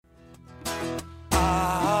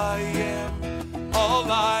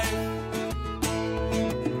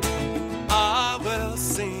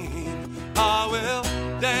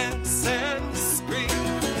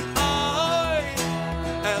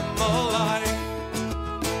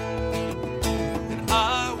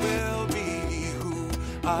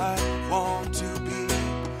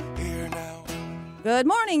Good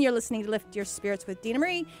morning. You're listening to Lift Your Spirits with Dina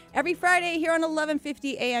Marie. Every Friday here on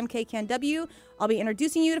 1150 AM KCAN-W, I'll be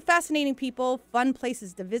introducing you to fascinating people, fun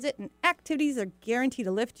places to visit, and activities that are guaranteed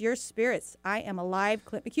to lift your spirits. I am alive,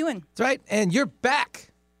 Clint McEwen. That's right. And you're back.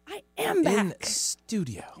 I am back. In the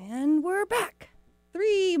studio. And we're back.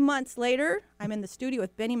 3 months later, I'm in the studio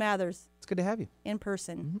with Benny Mathers. It's good to have you. In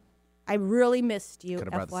person. Mm-hmm. I really missed you, Could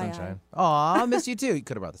have brought the FYI. sunshine. Aw, I missed you too. You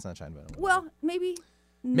could have brought the sunshine. But Well, maybe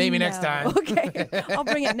next time. Okay. I'll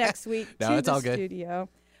bring it next week No, to it's the all good. studio.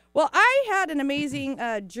 Well, I had an amazing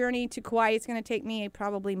journey to Kauai. It's going to take me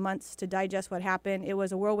probably months to digest what happened. It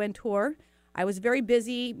was a whirlwind tour. I was very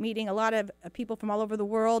busy meeting a lot of people from all over the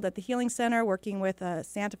world at the Healing Center, working with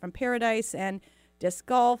Santa from Paradise and disc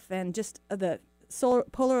golf and just the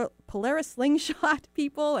Polaris slingshot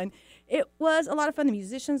people. And it was a lot of fun, the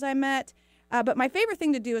musicians I met. But my favorite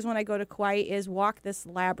thing to do is when I go to Kauai is walk this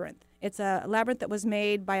labyrinth. It's a labyrinth that was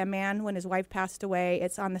made by a man when his wife passed away.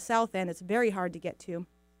 It's on the south end. It's very hard to get to.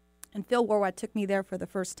 And Phil Warwatt took me there for the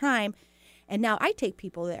first time. And now I take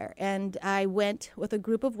people there. And I went with a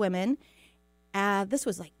group of women. This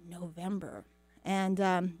was like November. And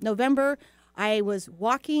November, I was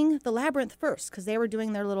walking the labyrinth first because they were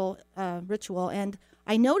doing their little ritual. And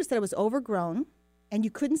I noticed that it was overgrown and you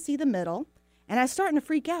couldn't see the middle. And I was starting to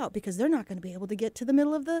freak out because they're not going to be able to get to the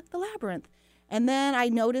middle of the labyrinth. And then I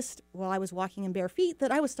noticed while I was walking in bare feet that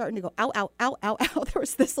I was starting to go, ow, ow, ow, ow, ow. There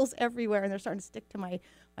was thistles everywhere, and they're starting to stick to my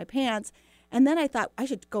pants. And then I thought I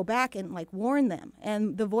should go back and, warn them.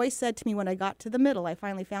 And the voice said to me when I got to the middle, I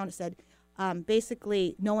finally found it, said,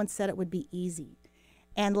 basically, no one said it would be easy.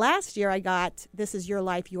 And last year I got, this is your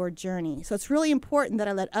life, your journey. So it's really important that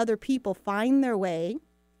I let other people find their way,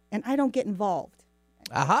 and I don't get involved.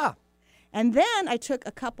 Aha. And then I took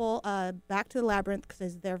a couple back to the labyrinth because I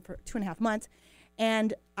was there for 2.5 months,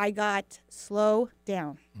 and I got slow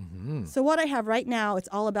down. Mm-hmm. So what I have right now, it's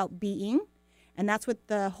all about being, and that's what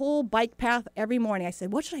the whole bike path every morning. I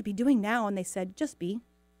said, what should I be doing now? And they said, just be.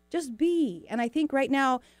 Just be. And I think right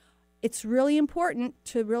now it's really important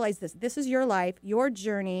to realize this. This is your life, your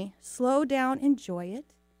journey. Slow down, enjoy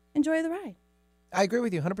it. Enjoy the ride. I agree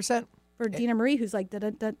with you 100%. For Dina Marie, who's like,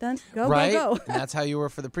 dun, dun, dun, go, right? go, go. And that's how you were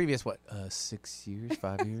for the previous, 6 years,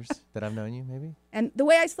 5 years that I've known you, maybe? And the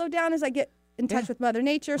way I slow down is I get in touch with Mother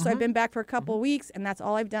Nature. So I've been back for a couple of weeks, and that's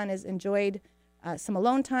all I've done is enjoyed some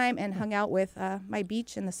alone time and hung out with my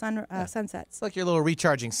beach and the sunsets. It's like your little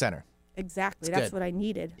recharging center. Exactly. It's That's good. what I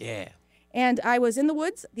needed. Yeah. And I was in the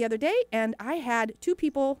woods the other day, and I had 2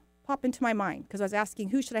 people pop into my mind because I was asking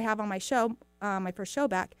who should I have on my show, my first show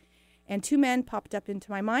back. And 2 men popped up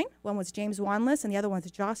into my mind. One was James Wanless, and the other one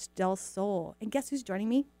was Josh Del Sol. And guess who's joining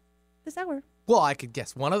me this hour? Well, I could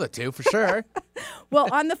guess one of the 2 for sure. Well,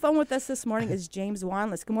 on the phone with us this morning is James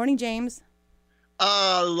Wanless. Good morning, James.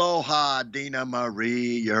 Aloha, Dina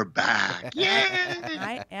Marie, you're back. Yeah.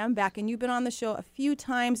 I am back, and you've been on the show a few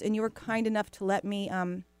times, and you were kind enough to let me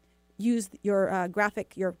use your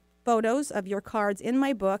your photos of your cards in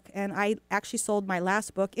my book, and I actually sold my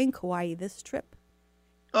last book in Kauai this trip.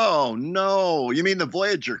 Oh, no. You mean the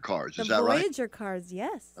Voyager cards, is that right? The Voyager cards,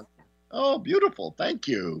 yes. Oh, beautiful. Thank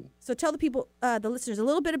you. So tell the people, the listeners, a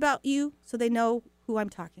little bit about you so they know who I'm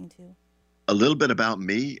talking to. A little bit about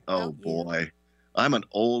me? Oh, About you. boy. I'm an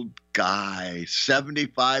old guy,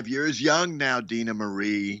 75 years young now, Dina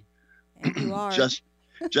Marie. And you are.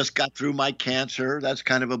 Just got through my cancer. That's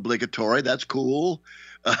kind of obligatory. That's cool.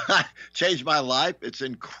 Changed my life. It's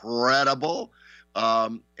incredible.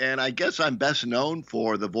 And I guess I'm best known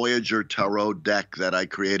for the Voyager Tarot deck that I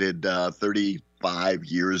created 35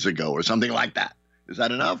 years ago or something like that. Is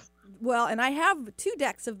that enough? Well, and I have 2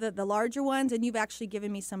 decks of the larger ones, and you've actually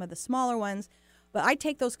given me some of the smaller ones. But I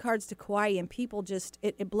take those cards to Kauai, and people just,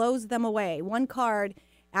 it blows them away. One card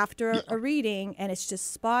after a reading, and it's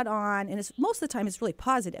just spot on. And it's most of the time, it's really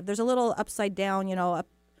positive. There's a little upside down,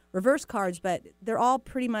 reverse cards, but they're all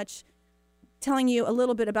pretty much telling you a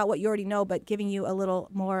little bit about what you already know, but giving you a little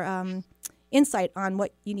more insight on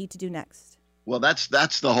what you need to do next. Well, that's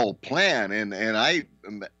the whole plan, and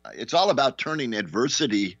it's all about turning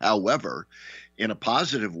adversity, however, in a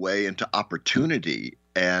positive way into opportunity.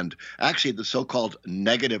 And actually, the so-called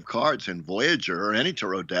negative cards in Voyager or any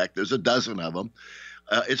tarot deck, there's a dozen of them.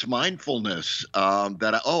 It's mindfulness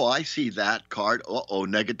I see that card.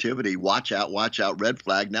 Negativity. Watch out, red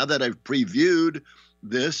flag. Now that I've previewed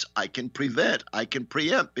this, I can prevent, I can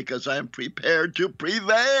preempt because I am prepared to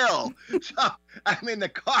prevail. So, the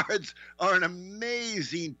cards are an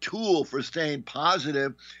amazing tool for staying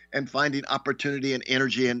positive and finding opportunity and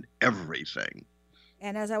energy in everything.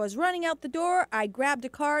 And as I was running out the door, I grabbed a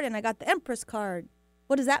card and I got the Empress card.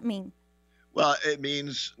 What does that mean? Well, it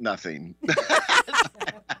means nothing.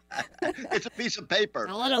 It's a piece of paper.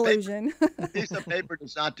 All an illusion. A piece of paper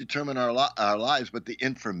does not determine our lives, but the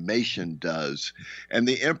information does. And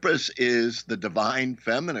the Empress is the divine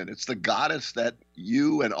feminine. It's the goddess that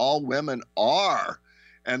you and all women are.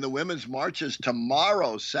 And the Women's March is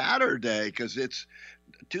tomorrow, Saturday, because it's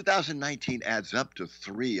 2019 adds up to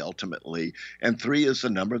 3 ultimately, and 3 is the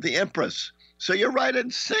number of the Empress. So you're right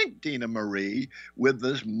in sync, Dina Marie, with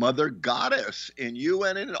this mother goddess in you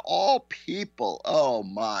and in all people. Oh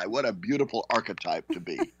my, what a beautiful archetype to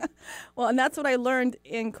be. Well, and that's what I learned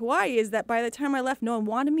in Kauai is that by the time I left, no one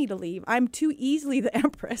wanted me to leave. I'm too easily the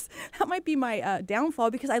Empress. That might be my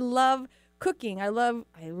downfall because I love cooking. I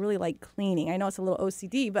really like cleaning. I know it's a little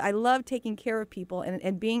OCD, but I love taking care of people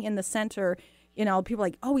and being in the center. You know, people are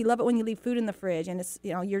like, oh, we love it when you leave food in the fridge. And it's,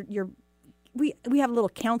 you know, we have a little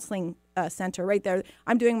counseling center right there.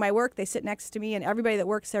 I'm doing my work. They sit next to me, and everybody that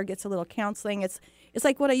works there gets a little counseling. It's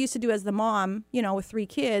like what I used to do as the mom, you know, with 3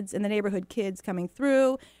 kids and the neighborhood kids coming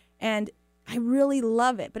through, and I really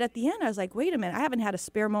love it. But at the end, I was like, wait a minute, I haven't had a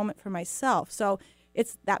spare moment for myself. So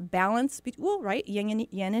it's that balance, right, yin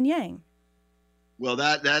and yang. Well,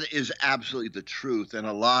 that is absolutely the truth, and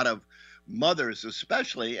a lot of mothers,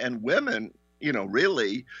 especially, and women, you know,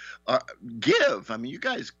 really give. I mean, you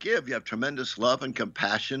guys give. You have tremendous love and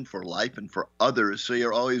compassion for life and for others. So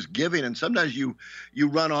you're always giving. And sometimes you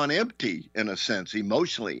run on empty, in a sense,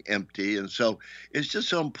 emotionally empty. And so it's just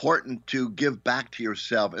so important to give back to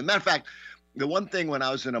yourself. As a matter of fact, the one thing when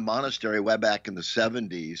I was in a monastery way back in the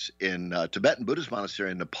 70s in Tibetan Buddhist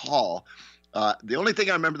monastery in Nepal, the only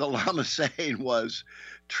thing I remember the Lama saying was,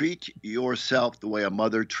 treat yourself the way a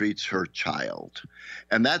mother treats her child.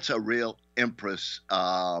 And that's a real Empress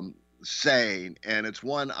saying, and it's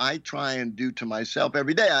one I try and do to myself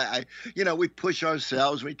every day. I you know, we push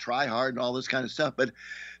ourselves, we try hard and all this kind of stuff, but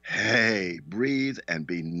hey, breathe and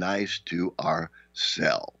be nice to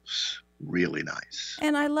ourselves. Really nice.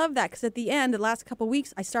 And I love that because at the end, the last couple of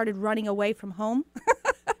weeks, I started running away from home.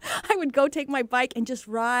 I would go take my bike and just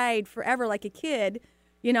ride forever like a kid,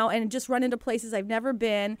 you know, and just run into places I've never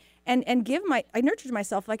been and I nurtured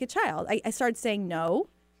myself like a child. I started saying no,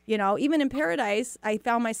 you know, even in Paradise, I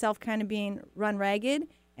found myself kind of being run ragged.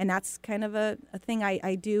 And that's kind of a thing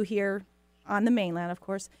I do here on the mainland, of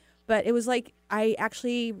course. But it was like I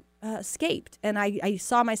actually escaped, and I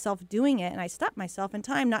saw myself doing it, and I stopped myself in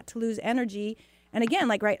time not to lose energy. And again,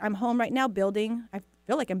 like, right, I'm home right now building. I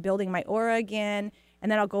feel like I'm building my aura again,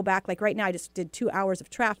 and then I'll go back. Like right now, I just did 2 hours of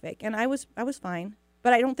traffic, and I was fine.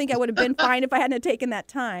 But I don't think I would have been fine if I hadn't taken that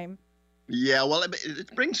time. Yeah, well,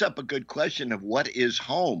 it brings up a good question of what is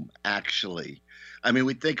home, actually. I mean,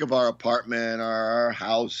 we think of our apartment or our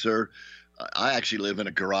house, or I actually live in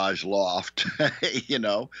a garage loft, you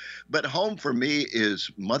know. But home for me is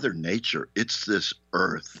Mother Nature. It's this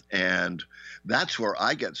earth. And that's where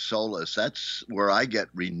I get solace. That's where I get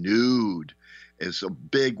renewed, is a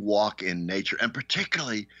big walk in nature. And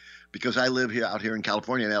particularly because I live out here in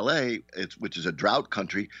California, in LA, which is a drought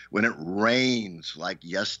country, when it rains like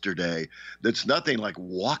yesterday, that's nothing like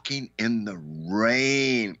walking in the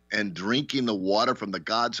rain and drinking the water from the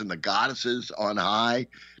gods and the goddesses on high.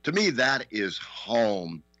 To me, that is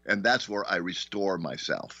home, and that's where I restore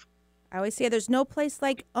myself. I always say there's no place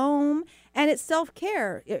like home, and it's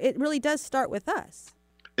self-care. It really does start with us.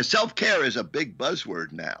 Self-care is a big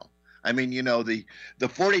buzzword now. I mean, you know, the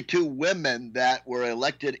 42 women that were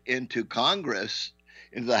elected into Congress,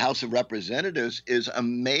 into the House of Representatives, is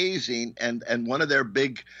amazing. And one of their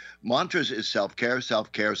big mantras is self-care,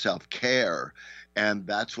 self-care, self-care. And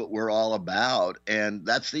that's what we're all about. And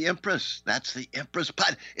that's the Empress. That's the Empress.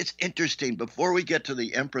 But it's interesting. Before we get to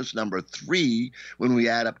the Empress number 3, when we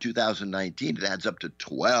add up 2019, it adds up to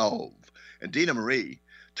 12. And Dina Marie,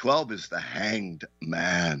 12 is the hanged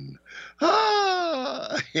man.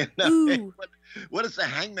 You know, what is the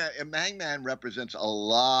hangman? A hangman represents a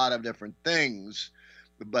lot of different things.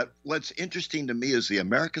 But what's interesting to me is the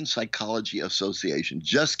American Psychology Association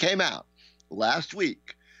just came out last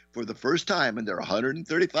week for the first time in their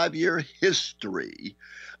 135-year history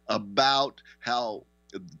about how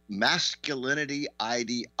masculinity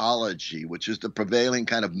ideology, which is the prevailing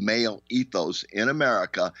kind of male ethos in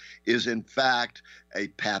America, is in fact a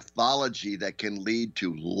pathology that can lead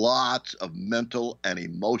to lots of mental and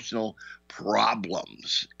emotional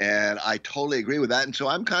problems. And I totally agree with that. And so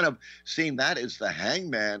I'm kind of seeing that as the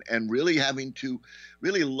hangman and really having to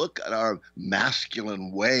really look at our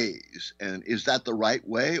masculine ways. And is that the right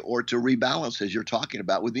way, or to rebalance, as you're talking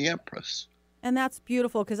about with the Empress? And that's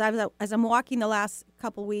beautiful, because as I'm walking the last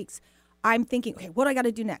couple weeks, I'm thinking, okay, what do I got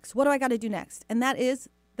to do next? What do I got to do next? And that is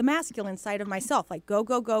the masculine side of myself, like go,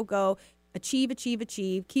 go, go, go, achieve, achieve,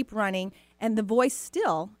 achieve, keep running. And the voice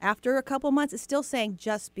still, after a couple months, is still saying,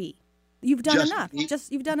 just be. You've done enough.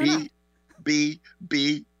 You've done enough. Be.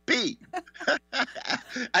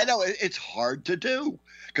 I know it's hard to do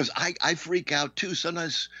because I freak out too.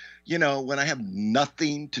 Sometimes, when I have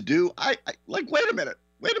nothing to do, I like, wait a minute.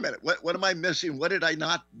 What am I missing? What did I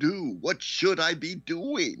not do? What should I be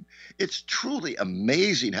doing? It's truly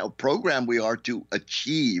amazing how programmed we are to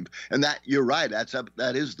achieve. And that, you're right,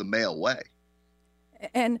 that is the male way.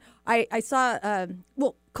 And I saw,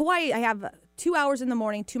 Kauai, I have 2 hours in the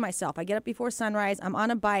morning to myself. I get up before sunrise. I'm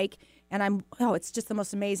on a bike, and it's just the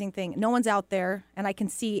most amazing thing. No one's out there, and I can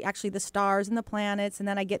see actually the stars and the planets, and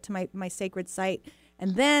then I get to my sacred site.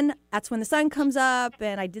 And then that's when the sun comes up,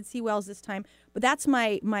 and I did see whales this time. But that's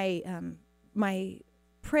my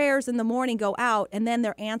prayers in the morning go out, and then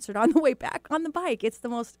they're answered on the way back on the bike. It's the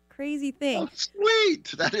most crazy thing. Oh,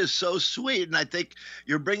 sweet. That is so sweet. And I think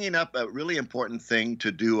you're bringing up a really important thing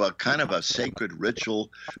to do, a kind of a sacred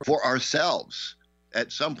ritual for ourselves.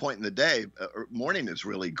 At some point in the day, morning is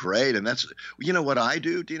really great. And that's, what I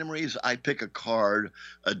do, Dina Marie, is I pick a card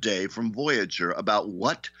a day from Voyager about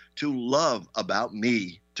what to love about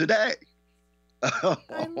me today.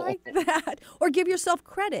 I like that. Or give yourself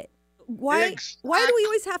credit. Why do we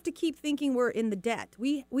always have to keep thinking we're in the debt?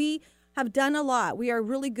 We have done a lot. We are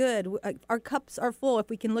really good. Our cups are full if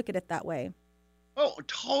we can look at it that way. Oh,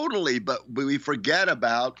 totally. But we forget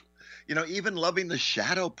about, even loving the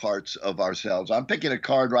shadow parts of ourselves. I'm picking a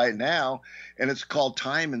card right now, and it's called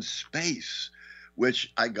Time and Space,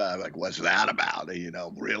 which I got like, what's that about?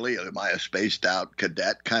 Really? Am I a spaced out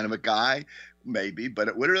cadet kind of a guy? Maybe. But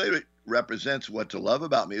it really represents what to love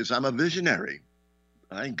about me is I'm a visionary.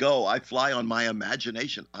 I fly on my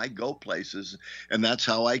imagination. I go places, and that's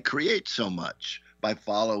how I create so much, by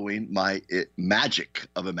following my magic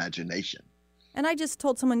of imagination. And I just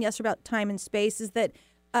told someone yesterday about time and space is that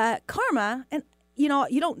karma, and you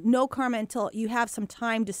don't know karma until you have some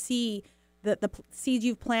time to see the seeds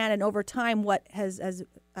you've planted, and over time what has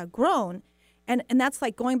grown. And that's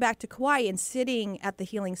like going back to Kauai and sitting at the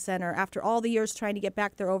healing center after all the years trying to get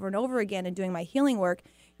back there over and over again and doing my healing work.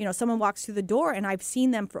 Someone walks through the door, and I've seen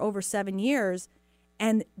them for over 7 years,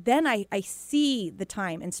 and then I see the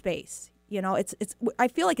time and space. I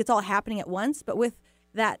feel like it's all happening at once, but with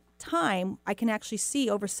that time, I can actually see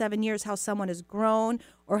over 7 years how someone has grown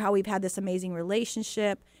or how we've had this amazing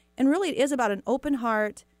relationship. And really, it is about an open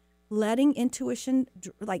heart, letting intuition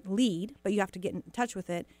lead, but you have to get in touch with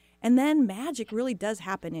it. And then magic really does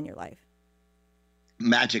happen in your life.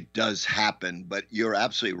 Magic does happen, but you're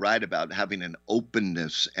absolutely right about having an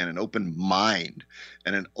openness and an open mind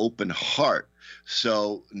and an open heart.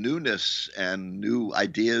 So newness and new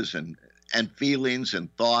ideas and feelings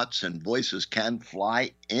and thoughts and voices can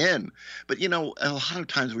fly in. But, a lot of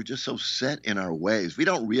times we're just so set in our ways. We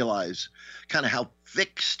don't realize kind of how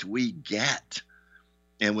fixed we get.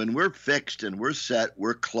 And when we're fixed and we're set,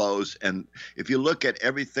 we're closed. And if you look at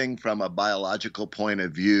everything from a biological point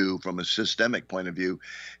of view, from a systemic point of view,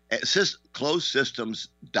 closed systems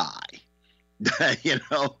die,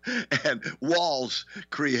 and walls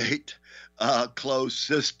create closed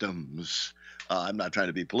systems. I'm not trying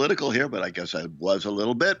to be political here, but I guess I was a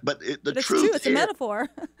little bit. But the it's truth true. It's a metaphor.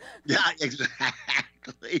 Yeah,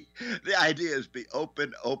 exactly. The idea is be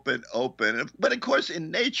open, open, open. But of course, in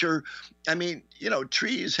nature,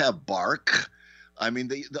 trees have bark.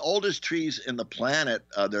 The oldest trees in the planet,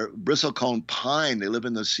 they're bristlecone pine. They live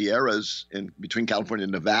in the Sierras between California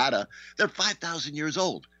and Nevada. They're 5,000 years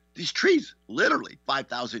old. These trees, literally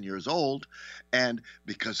 5,000 years old. And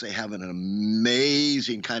because they have an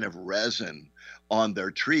amazing kind of resin on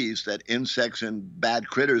their trees that insects and bad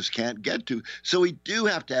critters can't get to. So we do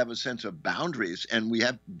have to have a sense of boundaries, and we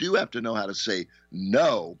do have to know how to say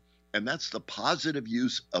no. And that's the positive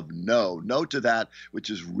use of no. No to that, which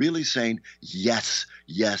is really saying yes,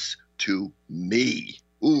 yes to me.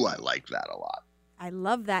 Ooh, I like that a lot. I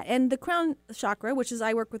love that. And the crown chakra, which is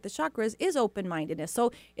I work with the chakras, is open-mindedness.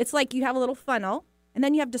 So it's like you have a little funnel, and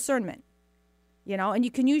then you have discernment. And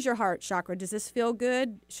you can use your heart chakra. Does this feel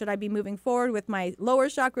good? Should I be moving forward with my lower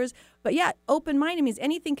chakras? But yeah, open-minded means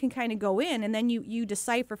anything can kind of go in, and then you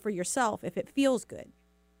decipher for yourself if it feels good.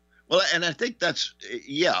 Well, and I think that's,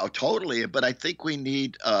 totally. But I think we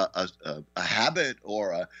need a habit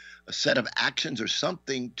or a set of actions or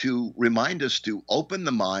something to remind us to open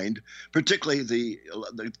the mind, particularly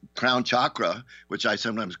the crown chakra, which I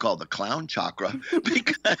sometimes call the clown chakra.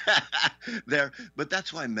 But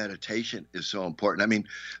that's why meditation is so important.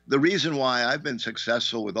 The reason why I've been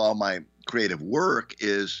successful with all my creative work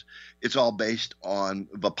is it's all based on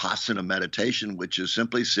Vipassana meditation, which is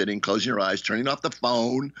simply sitting, closing your eyes, turning off the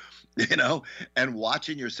phone, and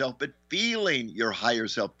watching yourself, but feeling your higher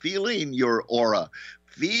self, feeling your aura,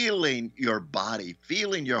 feeling your body,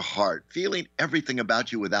 feeling your heart, feeling everything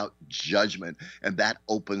about you without judgment. And that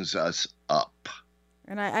opens us up.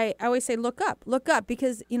 And I always say, look up,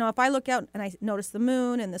 because, if I look out and I notice the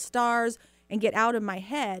moon and the stars and get out of my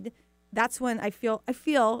head, that's when I do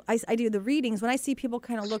the readings. When I see people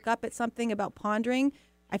kind of look up at something about pondering,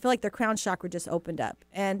 I feel like their crown chakra just opened up.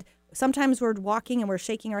 And sometimes we're walking and we're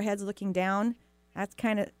shaking our heads looking down. That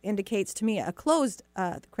kind of indicates to me a closed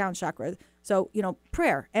crown chakra. So,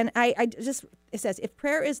 prayer. And it says, if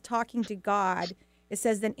prayer is talking to God, it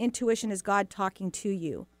says then intuition is God talking to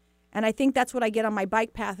you. And I think that's what I get on my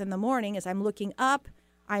bike path in the morning is I'm looking up,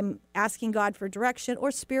 I'm asking God for direction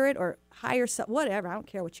or spirit or higher self, whatever, I don't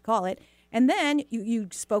care what you call it. And then you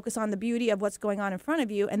just focus on the beauty of what's going on in front of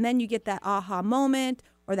you, and then you get that aha moment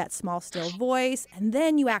or that small, still voice, and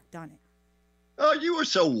then you act on it. Oh, you are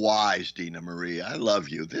so wise, Dina Marie. I love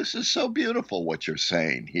you. This is so beautiful what you're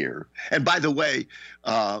saying here. And by the way,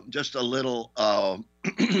 just a little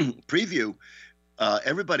preview.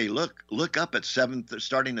 Everybody look up at starting at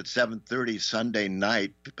 7:30 Sunday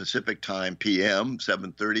night Pacific time PM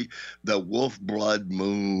 7:30 the wolf blood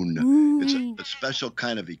moon. Mm-hmm. It's a special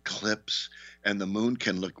kind of eclipse, and the moon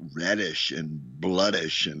can look reddish and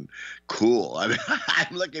bloodish and cool. I mean,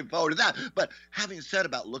 I'm looking forward to that. But having said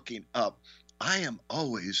about looking up, I am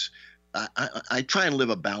always I try and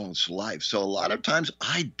live a balanced life. So a lot of times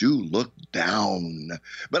I do look down,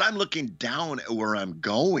 but I'm looking down at where I'm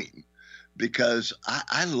going. Because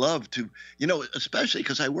I love to, especially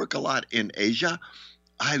because I work a lot in Asia.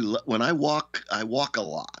 When I walk a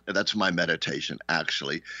lot. That's my meditation,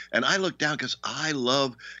 actually. And I look down because I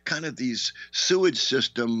love kind of these sewage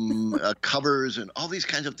system covers and all these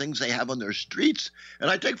kinds of things they have on their streets. And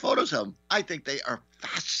I take photos of them. I think they are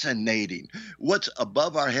fascinating. What's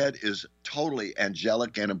above our head is totally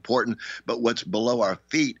angelic and important, but what's below our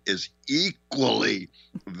feet is equally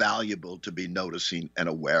valuable to be noticing and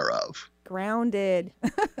aware of. Grounded.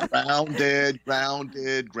 grounded. I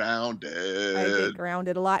get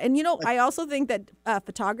grounded a lot. And, I also think that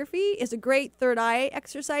photography is a great third eye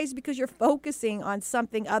exercise because you're focusing on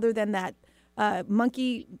something other than that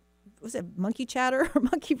monkey chatter or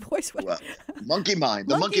monkey voice? Well, monkey mind.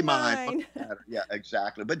 The monkey mind. Yeah,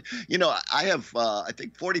 exactly. But, I have, I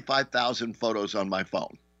think, 45,000 photos on my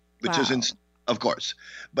phone, which is of course.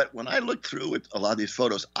 But when I look through a lot of these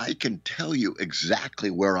photos, I can tell you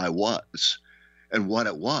exactly where I was and what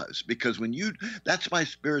it was. Because that's my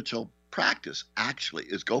spiritual practice, actually,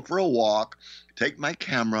 is go for a walk, take my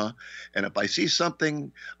camera, and if I see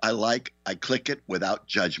something I like, I click it without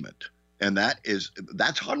judgment. And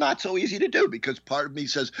that's not so easy to do because part of me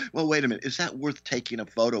says, well, wait a minute, is that worth taking a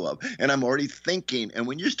photo of? And I'm already thinking. And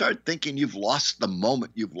when you start thinking, you've lost the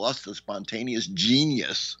moment. You've lost the spontaneous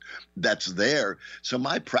genius that's there. So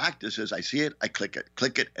my practice is I see it, I click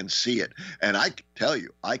it and see it. And I tell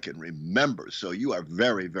you, I can remember. So you are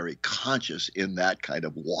very, very conscious in that kind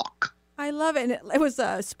of walk. I love it. And it was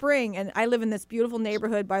spring, and I live in this beautiful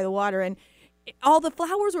neighborhood by the water, and all the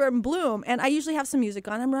flowers were in bloom, and I usually have some music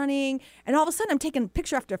on. I'm running, and all of a sudden I'm taking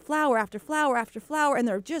picture after flower after flower after flower, and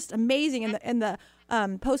they're just amazing. And the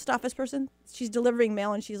post office person, she's delivering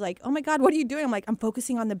mail, and she's like, "Oh my God, what are you doing?" I'm like, "I'm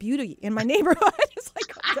focusing on the beauty in my neighborhood." It's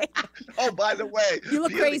like, okay. Oh, by the way, you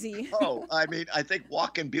look crazy. Oh, I mean, I think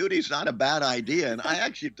walking beauty is not a bad idea, and I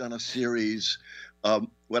actually have done a series.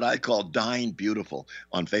 What I call Dying Beautiful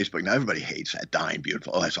on Facebook. Now, everybody hates that, Dying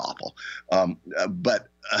Beautiful. Oh, that's awful. But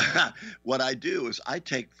what I do is I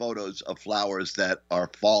take photos of flowers that are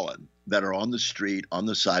fallen, that are on the street, on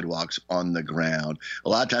the sidewalks, on the ground. A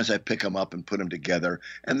lot of times I pick them up and put them together,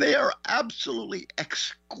 and they are absolutely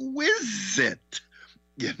exquisite.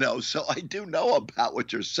 So I do know about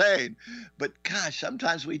what you're saying, but gosh,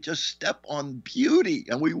 sometimes we just step on beauty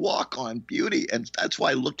and we walk on beauty, and that's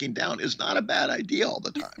why looking down is not a bad idea all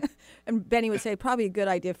the time. And Benny would say probably a good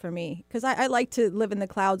idea for me because I like to live in the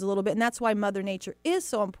clouds a little bit, and that's why Mother Nature is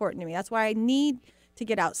so important to me. That's why I need to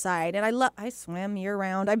get outside, and I swim year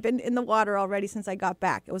round. I've been in the water already since I got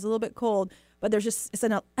back. It was a little bit cold, but it's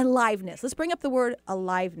an aliveness. Let's bring up the word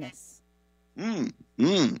aliveness.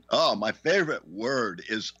 Oh, my favorite word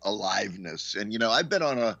is aliveness. And, I've been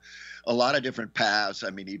on a lot of different paths. I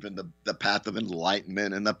mean, even the path of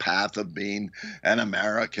enlightenment and the path of being an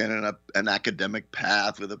American and an academic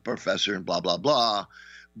path with a professor and blah, blah, blah.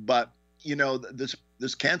 But,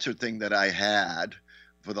 this cancer thing that I had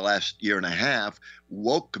for the last year and a half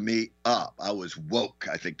woke me up. I was woke.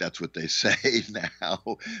 I think that's what they say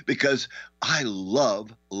now, because I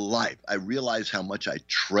love life. I realize how much I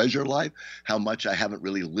treasure life, how much I haven't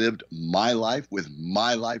really lived my life with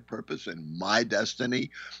my life purpose and my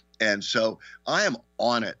destiny. And so I am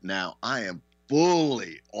on it now. I am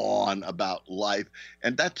fully on about life,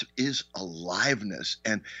 and that is aliveness.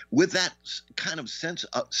 And with that kind of sense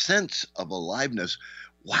of aliveness,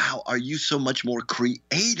 wow, are you so much more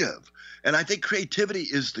creative? And I think creativity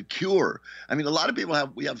is the cure. I mean, a lot of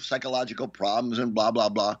people we have psychological problems and blah, blah,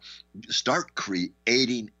 blah. Start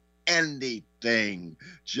creating anything.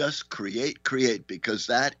 Just create, because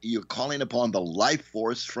that you're calling upon the life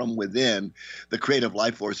force from within, the creative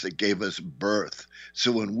life force that gave us birth.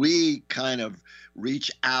 So when we kind of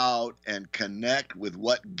reach out and connect with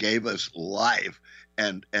what gave us life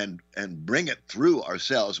and bring it through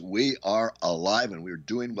ourselves, we are alive and we're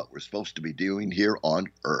doing what we're supposed to be doing here on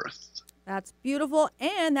earth. That's beautiful.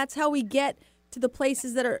 And that's how we get to the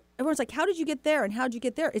places that are, everyone's like, how did you get there? And how did you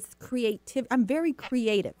get there? It's creative. I'm very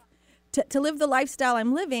creative. To live the lifestyle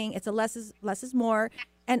I'm living, it's a less is more,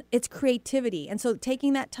 and it's creativity. And so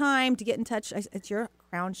taking that time to get in touch, it's your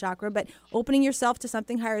crown chakra, but opening yourself to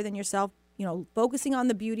something higher than yourself, focusing on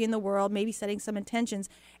the beauty in the world, maybe setting some intentions,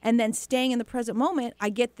 and then staying in the present moment, I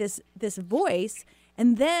get this voice,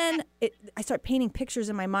 and then I start painting pictures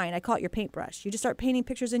in my mind. I call it your paintbrush. You just start painting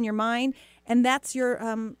pictures in your mind, and that's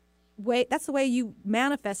your way. That's the way you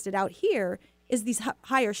manifest it out here, is these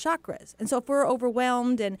higher chakras. And so if we're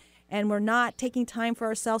overwhelmed and we're not taking time for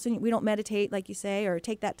ourselves, and we don't meditate, like you say, or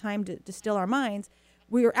take that time to still our minds,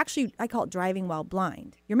 we are actually, I call it driving while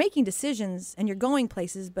blind. You're making decisions and you're going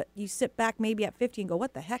places, but you sit back maybe at 50 and go,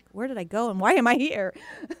 what the heck? Where did I go? And why am I here?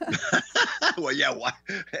 Well, yeah,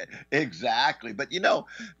 exactly. But,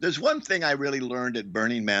 there's one thing I really learned at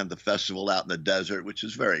Burning Man, the festival out in the desert, which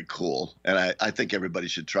is very cool. And I think everybody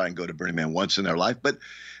should try and go to Burning Man once in their life. But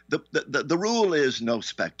the rule is no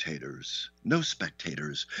spectators,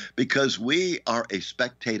 because we are a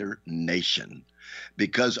spectator nation.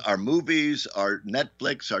 Because our movies, our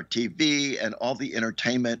Netflix, our TV, and all the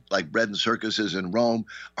entertainment like bread and circuses in Rome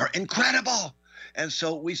are incredible. And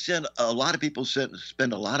so a lot of people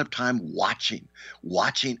spend a lot of time watching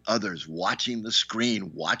others, watching the screen,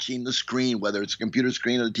 whether it's a computer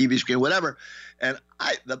screen or the TV screen, whatever. And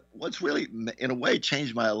what's really, in a way,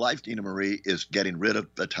 changed my life, Dina Marie, is getting rid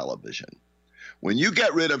of the television. When you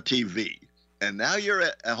get rid of TV, and now you're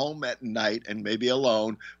at home at night and maybe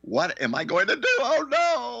alone, what am I going to do? Oh,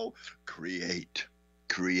 no. Create.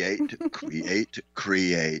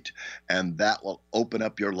 And that will open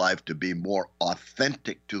up your life to be more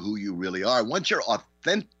authentic to who you really are. Once you're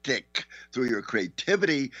authentic through your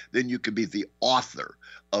creativity, then you can be the author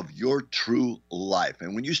of your true life.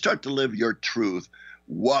 And when you start to live your truth,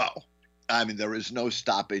 whoa. I mean, there is no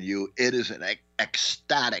stopping you. It is an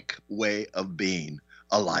ecstatic way of being.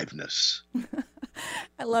 Aliveness.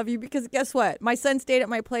 I love you, because guess what? My son stayed at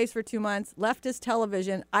my place for 2 months, left his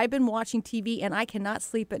television. I've been watching TV and I cannot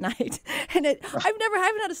sleep at night. And I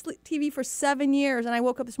haven't had a TV for 7 years. And I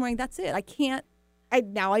woke up this morning, that's it. I can't.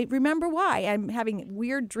 Now I remember why. I'm having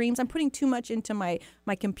weird dreams. I'm putting too much into my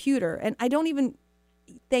computer, and I don't even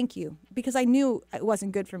thank you, because I knew it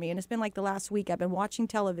wasn't good for me. And it's been like the last week I've been watching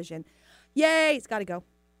television. Yay, it's got to go.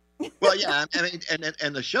 Well, yeah, I mean,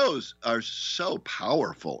 and the shows are so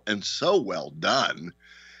powerful and so well done.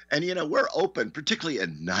 And, we're open, particularly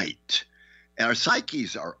at night. And our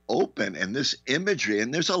psyches are open, and this imagery,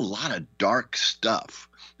 and there's a lot of dark stuff,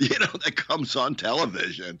 that comes on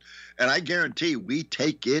television. And I guarantee we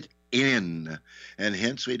take it in, and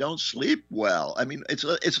hence we don't sleep well. I mean,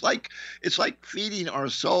 it's like feeding our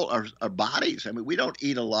soul, our bodies. I mean, we don't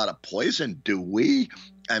eat a lot of poison, do we?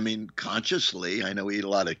 I mean, consciously, I know we eat a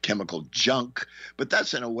lot of chemical junk, but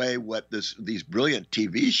that's in a way what these brilliant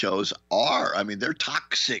TV shows are. I mean, they're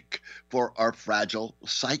toxic for our fragile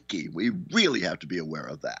psyche. We really have to be aware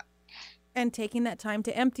of that. And taking that time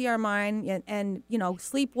to empty our mind and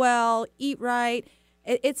sleep well, eat right.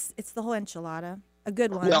 It's the whole enchilada. A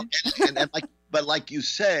good one. Well, but like you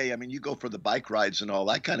say, I mean, you go for the bike rides and all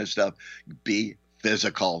that kind of stuff. Be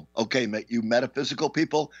physical. Okay, you metaphysical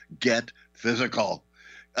people, get physical.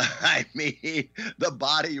 I mean, the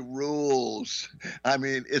body rules. I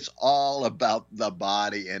mean, it's all about the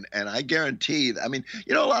body. And I guarantee, a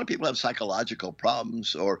lot of people have psychological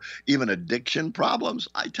problems or even addiction problems.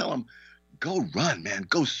 I tell them, go run, man.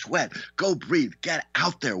 Go sweat. Go breathe. Get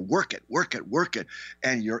out there. Work it.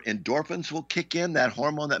 And your endorphins will kick in, that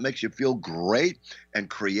hormone that makes you feel great and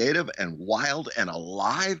creative and wild and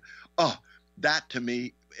alive. Oh, that to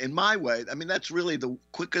me, in my way, I mean, that's really the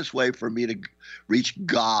quickest way for me to reach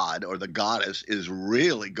God or the goddess is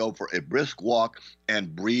really go for a brisk walk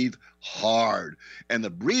and breathe hard. And the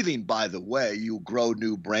breathing, by the way, you grow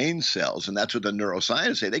new brain cells. And that's what the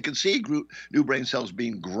neuroscientists say. They can see new brain cells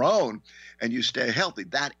being grown and you stay healthy.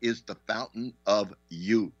 That is the fountain of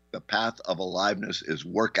youth. The path of aliveness is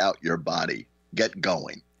work out your body. Get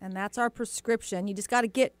going. And that's our prescription. You just got to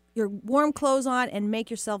get your warm clothes on and make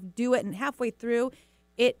yourself do it. And halfway through,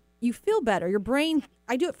 you feel better. Your brain,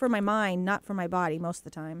 I do it for my mind, not for my body most of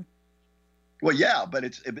the time. Well, yeah, but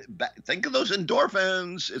think of those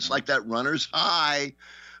endorphins. It's like that runner's high.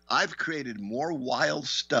 I've created more wild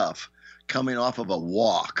stuff coming off of a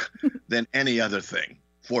walk than any other thing,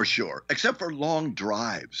 for sure, except for long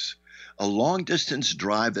drives. A long distance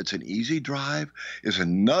drive that's an easy drive is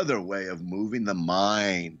another way of moving the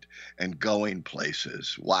mind and going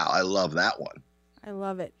places. Wow, I love that one. I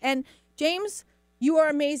love it. And James, you are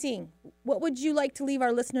amazing. What would you like to leave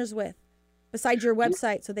our listeners with besides your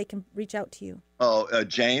website so they can reach out to you? Oh,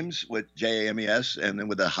 James with James and then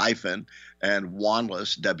with a hyphen and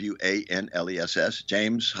Wanless, WANLESS,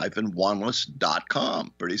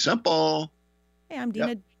 james-wanless.com. Pretty simple. Hey, I'm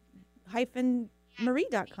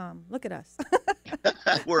Dina-Marie.com. Look at us.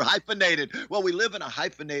 We're hyphenated. Well, we live in a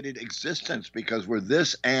hyphenated existence because we're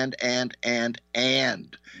this and.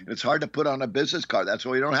 It's hard to put on a business card. That's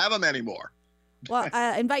why we don't have them anymore. Well,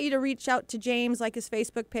 I invite you to reach out to James, like his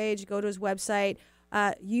Facebook page, go to his website.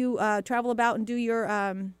 You travel about and do your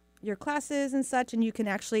classes and such, and you can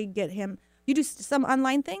actually get him. You do some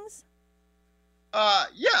online things?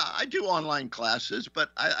 Yeah, I do online classes, but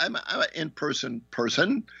I'm an in-person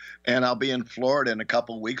person, and I'll be in Florida in a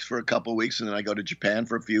couple of weeks, and then I go to Japan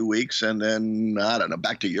for a few weeks, and then, I don't know,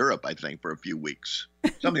 back to Europe, I think, for a few weeks.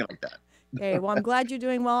 Something like that. Okay, well, I'm glad you're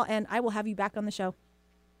doing well, and I will have you back on the show.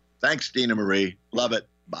 Thanks, Dina Marie. Love it.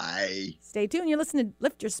 Bye. Stay tuned. You're listening to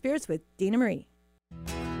Lift Your Spirits with Dina Marie.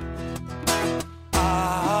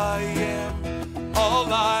 I am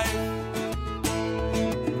alive.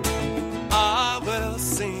 I will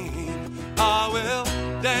sing. I will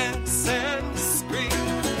dance and scream.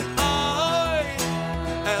 I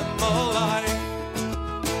am alive.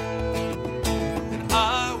 And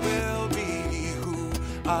I will be who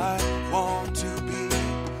I want to be.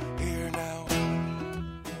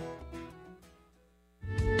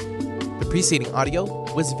 The preceding audio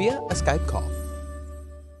was via a Skype call.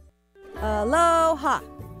 Aloha!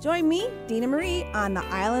 Join me, Dina Marie, on the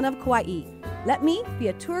island of Kauai. Let me be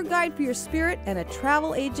a tour guide for your spirit and a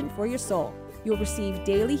travel agent for your soul. You'll receive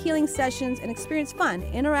daily healing sessions and experience fun,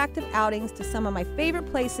 interactive outings to some of my favorite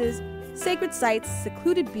places, sacred sites,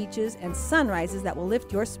 secluded beaches, and sunrises that will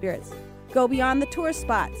lift your spirits. Go beyond the tourist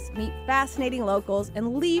spots, meet fascinating locals,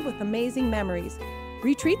 and leave with amazing memories.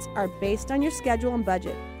 Retreats are based on your schedule and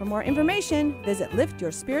budget. For more information, visit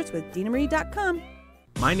liftyourspiritswithdinamarie.com.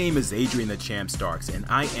 My name is Adrian the Champ Starks, and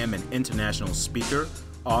I am an international speaker,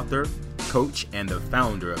 author, coach, and the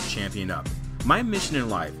founder of Champion Up. My mission in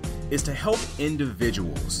life is to help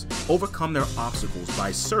individuals overcome their obstacles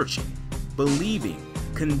by searching, believing,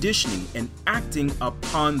 conditioning, and acting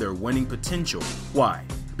upon their winning potential. Why?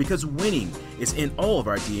 Because winning is in all of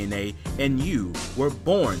our DNA, and you were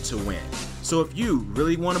born to win. So if you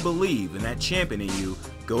really want to believe in that champion in you,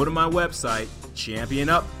 go to my website,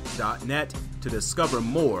 championup.net, to discover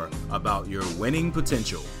more about your winning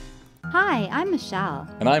potential. Hi, I'm Michelle.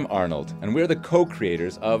 And I'm Arnold, and we're the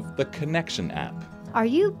co-creators of the Connection app. Are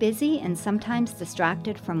you busy and sometimes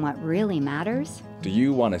distracted from what really matters? Do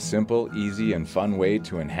you want a simple, easy, and fun way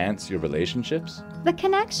to enhance your relationships? The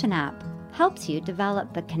Connection app helps you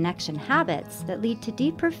develop the connection habits that lead to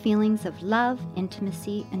deeper feelings of love,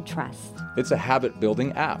 intimacy, and trust. It's a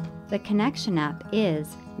habit-building app. The Connection app is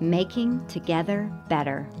making together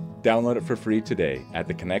better. Download it for free today at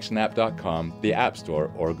theconnectionapp.com, the App Store,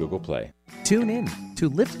 or Google Play. Tune in to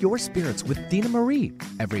Lift Your Spirits with Dina Marie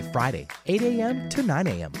every Friday, 8 a.m. to 9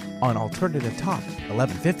 a.m. on Alternative Talk,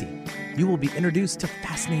 1150. You will be introduced to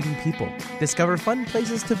fascinating people, discover fun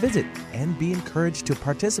places to visit, and be encouraged to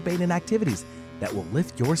participate in activities that will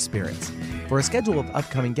lift your spirits. For a schedule of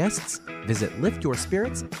upcoming guests, visit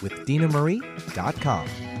liftyourspiritswithdinamarie.com.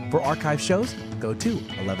 For archive shows, go to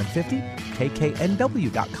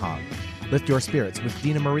 1150kknw.com. Lift Your Spirits with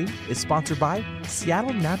Dina Marie is sponsored by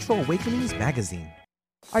Seattle Natural Awakenings Magazine.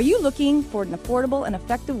 Are you looking for an affordable and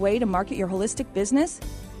effective way to market your holistic business?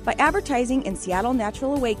 By advertising in Seattle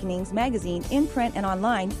Natural Awakenings magazine in print and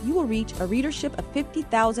online, you will reach a readership of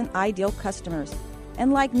 50,000 ideal customers.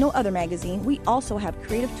 And like no other magazine, we also have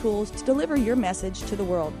creative tools to deliver your message to the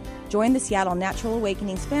world. Join the Seattle Natural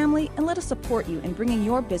Awakenings family and let us support you in bringing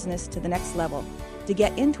your business to the next level. To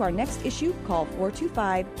get into our next issue, call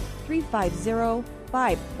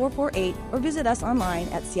 425-350-5448 or visit us online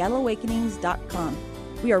at seattleawakenings.com.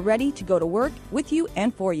 We are ready to go to work with you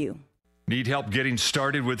and for you. Need help getting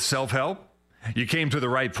started with self-help? You came to the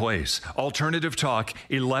right place. Alternative Talk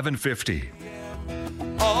 1150.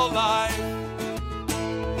 All life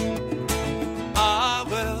I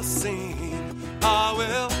will sing, I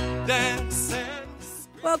will dance.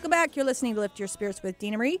 Welcome back. You're listening to Lift Your Spirits with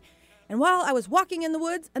Dina Marie. And while I was walking in the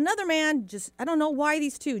woods, another man I don't know why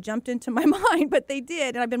these two jumped into my mind, but they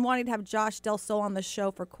did. And I've been wanting to have Josh Del Sol on the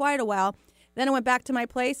show for quite a while. Then I went back to my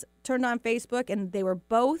place, turned on Facebook, and they were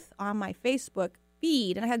both on my Facebook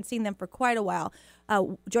feed, and I hadn't seen them for quite a while.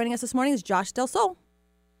 Joining us this morning is Josh Del Sol.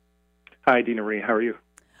 Hi, Dina Marie. How are you?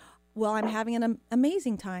 Well, I'm having an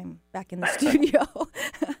amazing time back in the studio.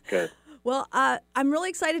 Good. Well, I'm really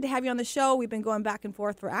excited to have you on the show. We've been going back and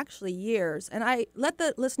forth for actually years, and I let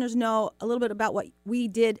the listeners know a little bit about what we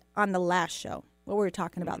did on the last show, what we were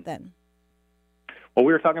talking about then. Well,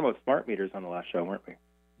 we were talking about smart meters on the last show, weren't we?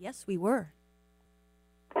 Yes, we were.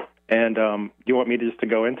 And you want me just to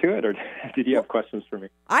go into it, or did you have questions for me?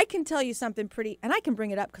 I can tell you something and I can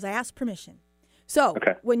bring it up because I asked permission. So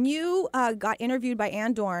when you got interviewed by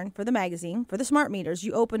Ann Dorn for the magazine, for the smart meters,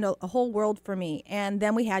 you opened a whole world for me. And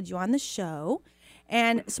then we had you on the show.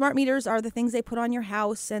 And smart meters are the things they put on your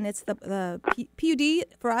house. And it's the PUD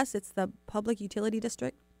for us. It's the Public Utility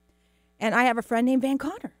District. And I have a friend named Van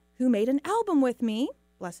Connor who made an album with me,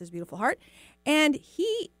 bless his beautiful heart. And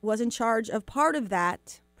he was in charge of part of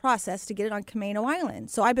that process to get it on Camano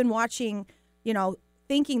Island. So I've been watching,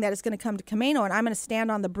 thinking that it's going to come to Camano, and I'm going to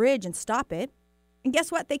stand on the bridge and stop it. And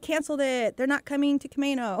guess what? They canceled it. They're not coming to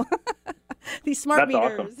Camano. These smart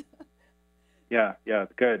meters. Awesome. Yeah,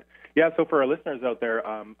 good. Yeah, so for our listeners out there,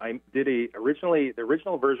 I did the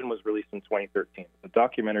original version was released in 2013. A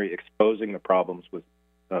documentary exposing the problems with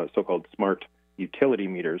so-called smart utility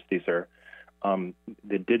meters. These are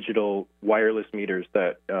the digital wireless meters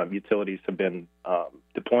that utilities have been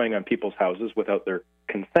deploying on people's houses without their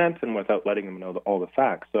consent and without letting them know all the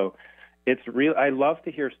facts. So it's real. I love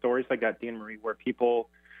to hear stories like that, Dina Marie, where people,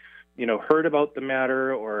 heard about the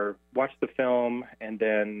matter or watched the film, and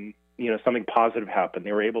then something positive happened.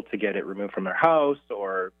 They were able to get it removed from their house,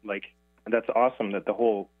 or that's awesome that the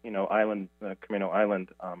whole island, Camano Island,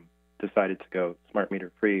 decided to go smart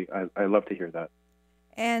meter free. I love to hear that.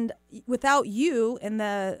 And without you in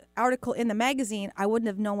the article in the magazine, I wouldn't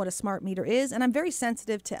have known what a smart meter is. And I'm very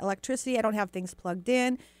sensitive to electricity. I don't have things plugged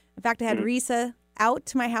in. In fact, I had Risa out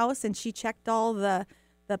to my house, and she checked all the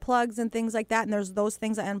plugs and things like that. And there's those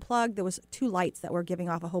things I unplugged. There was 2 lights that were giving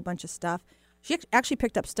off a whole bunch of stuff. She actually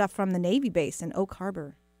picked up stuff from the Navy base in Oak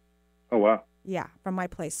Harbor. Oh, wow. Yeah, from my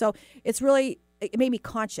place. So it made me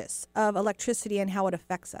conscious of electricity and how it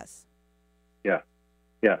affects us.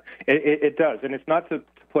 Yeah, it does, and it's not to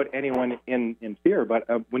put anyone in fear, but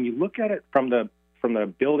when you look at it from the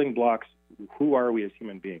building blocks, who are we as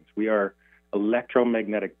human beings? We are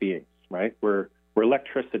electromagnetic beings, right? We're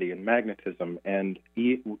electricity and magnetism and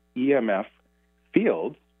EMF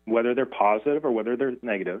fields, whether they're positive or whether they're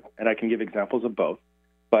negative, and I can give examples of both.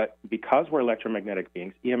 But because we're electromagnetic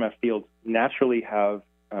beings, EMF fields naturally have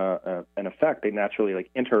an effect. They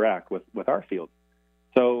naturally interact with our fields.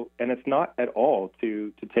 So, and it's not at all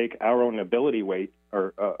to take our own ability away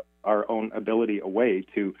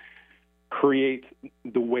to create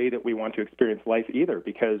the way that we want to experience life either,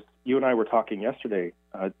 because you and I were talking yesterday,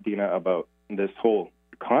 Dina, about this whole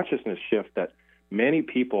consciousness shift that many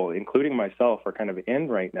people, including myself, are kind of in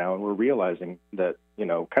right now, and we're realizing that,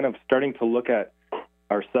 kind of starting to look at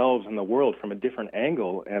ourselves and the world from a different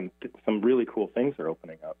angle, and some really cool things are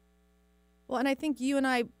opening up. Well, and I think you and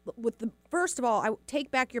I, first of all,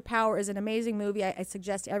 Take Back Your Power is an amazing movie. I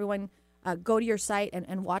suggest everyone go to your site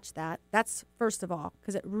and watch that. That's first of all,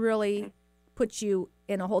 because it really puts you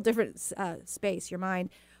in a whole different space, your mind.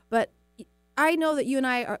 But I know that you and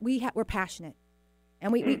I we're passionate,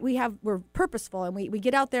 and we're purposeful, and we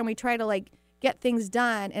get out there and we try to get things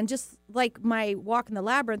done. And just like my walk in the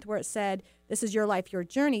labyrinth, where it said, "This is your life, your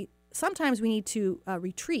journey." Sometimes we need to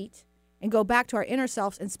retreat and go back to our inner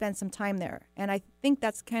selves and spend some time there. And I think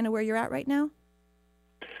that's kind of where you're at right now.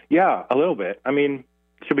 Yeah, a little bit. I mean,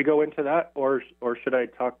 should we go into that, or should I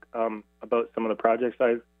talk about some of the projects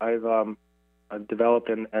I've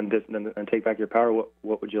developed and Take Back Your Power?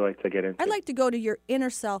 What would you like to get into? I'd like to go to your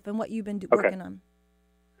inner self and what you've been working on.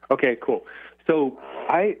 Okay, cool. So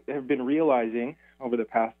I have been realizing over the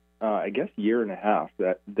past I guess, year and a half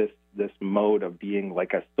that this mode of being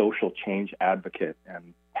like a social change advocate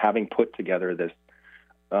and having put together this,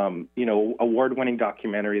 award-winning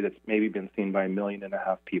documentary that's maybe been seen by 1.5 million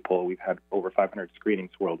people. We've had over 500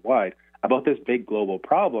 screenings worldwide about this big global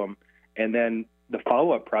problem, and then the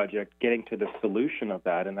follow-up project getting to the solution of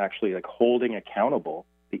that and actually like holding accountable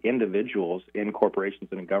the individuals in corporations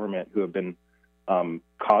and in government who have been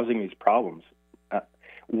causing these problems.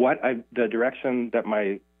 The direction that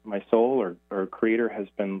my soul or creator has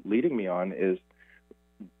been leading me on is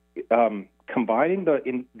combining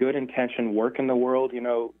the good intention work in the world,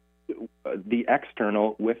 the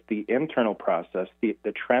external with the internal process,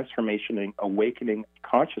 the transformation and awakening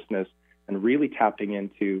consciousness, and really tapping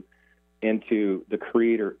into the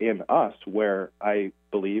creator in us, where I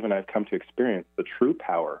believe and I've come to experience the true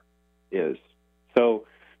power is. So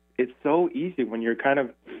it's so easy when you're kind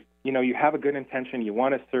of, you have a good intention, you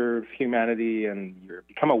want to serve humanity, and you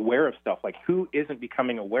become aware of stuff. Like, who isn't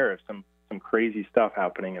becoming aware of some crazy stuff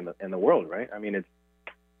happening in the world, right? I mean,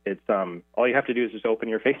 it's all you have to do is just open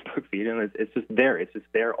your Facebook feed, and it's just there. It's just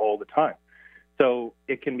there all the time. So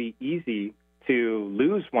it can be easy to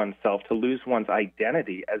lose oneself, to lose one's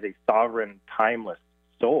identity as a sovereign, timeless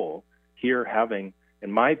soul. Here, having,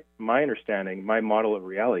 in my understanding, my model of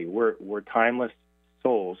reality, we're timeless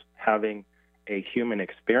souls having a human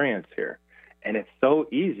experience here, and it's so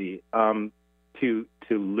easy to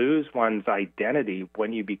lose one's identity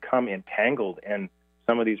when you become entangled in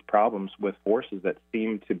some of these problems with forces that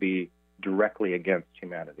seem to be directly against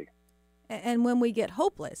humanity. And when we get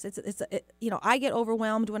hopeless, I get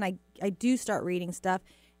overwhelmed when I do start reading stuff,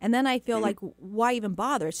 and then I feel like, why even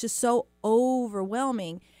bother? It's just so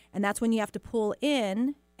overwhelming, and that's when you have to pull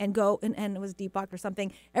in and go, and it was Deepak or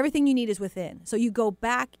something, everything you need is within. So you go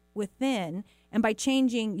back within, and by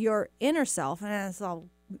changing your inner self, and it's all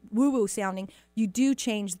woo-woo sounding, you do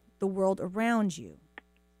change the world around you.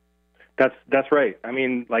 That's right. I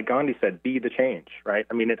mean, like Gandhi said, be the change, right?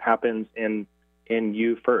 I mean, it happens in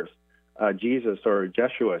you first. Jesus or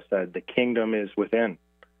Jeshua said, the kingdom is within,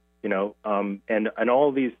 and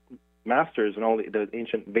all these masters and all the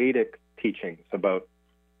ancient Vedic teachings about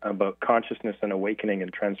consciousness and awakening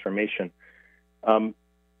and transformation.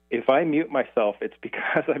 If I mute myself, it's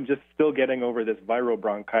because I'm just still getting over this viral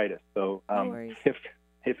bronchitis. So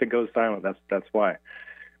if it goes silent, that's why.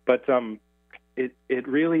 But it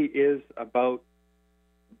really is about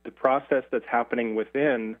the process that's happening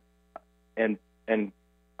within, and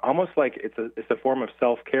almost like it's a form of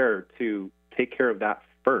self-care to take care of that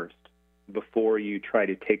first before you try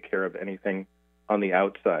to take care of anything on the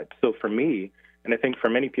outside. So for me, and I think for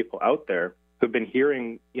many people out there who've been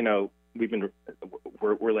hearing,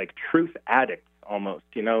 we're like truth addicts almost,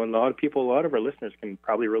 and a lot of our listeners can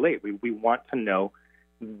probably relate. We want to know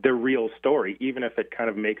the real story, even if it kind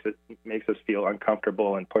of makes us feel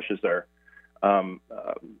uncomfortable and pushes our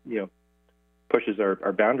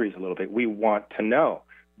boundaries a little bit. We want to know.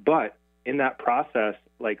 But in that process,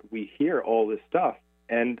 like, we hear all this stuff,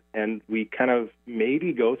 and we kind of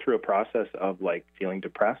maybe go through a process of like feeling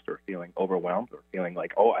depressed or feeling overwhelmed or feeling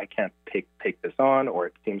like, oh, I can't take this on, or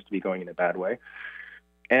it seems to be going in a bad way.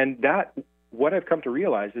 And that, what I've come to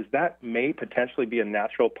realize is that may potentially be a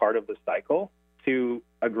natural part of the cycle to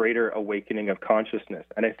a greater awakening of consciousness.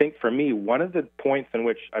 And I think for me, one of the points in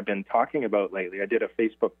which I've been talking about lately, I did a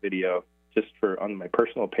Facebook video just on my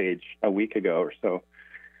personal page a week ago or so.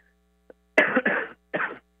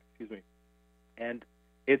 Excuse me. And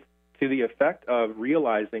it's to the effect of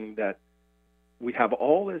realizing that we have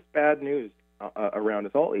all this bad news around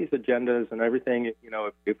us, all these agendas and everything,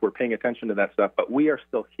 if we're paying attention to that stuff, but we are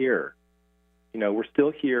still here. We're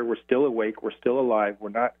still here, we're still awake, we're still alive, we're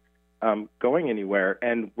not going anywhere,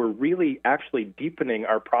 and we're really actually deepening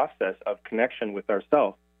our process of connection with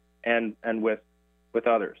ourselves and with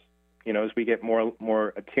others. As we get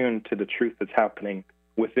more attuned to the truth that's happening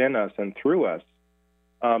within us and through us,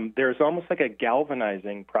 there's almost like a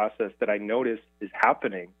galvanizing process that I notice is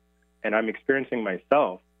happening, and I'm experiencing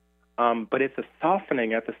myself, but it's a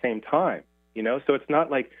softening at the same time, So it's not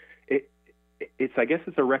like I guess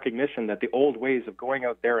it's a recognition that the old ways of going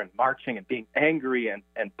out there and marching and being angry and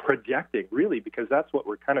projecting, really, because that's what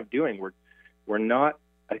we're kind of doing. We're not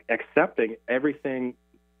accepting everything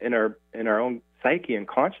in our own psyche and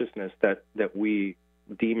consciousness that we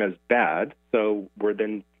deem as bad. So we're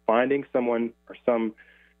then finding someone or some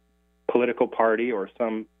political party or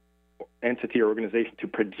some entity or organization to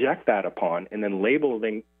project that upon, and then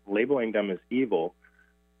labeling them as evil,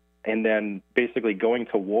 and then basically going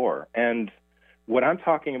to war. And what I'm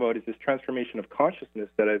talking about is this transformation of consciousness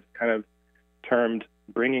that I've kind of termed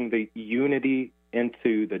bringing the unity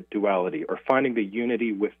into the duality, or finding the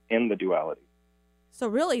unity within the duality. So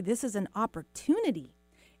really, this is an opportunity.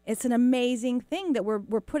 It's an amazing thing that we're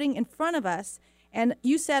putting in front of us. And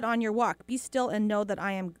you said on your walk, be still and know that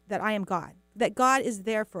I am God, that God is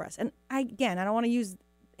there for us. And I don't want to use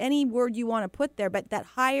any word you want to put there, but that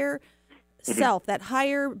higher self, that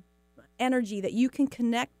higher energy that you can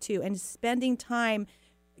connect to, and spending time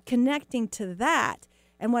connecting to that.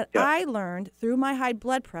 And what I learned through my high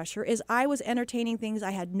blood pressure is I was entertaining things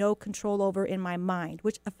I had no control over in my mind,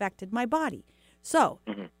 which affected my body. So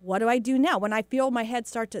what do I do now when I feel my head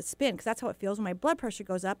start to spin? Because that's how it feels when my blood pressure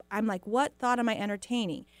goes up. I'm like, what thought am I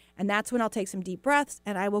entertaining? And that's when I'll take some deep breaths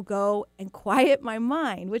and I will go and quiet my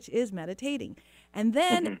mind, which is meditating. And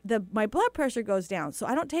then my blood pressure goes down. So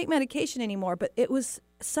I don't take medication anymore, but it was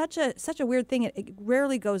such a weird thing. It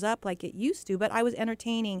rarely goes up like it used to, but I was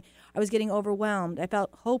entertaining. I was getting overwhelmed. I felt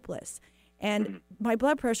hopeless. And my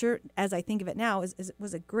blood pressure, as I think of it now,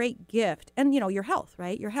 was a great gift. And, your health,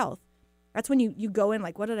 right? Your health. That's when you go in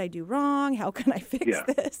like, what did I do wrong? How can I fix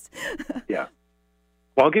this? Well,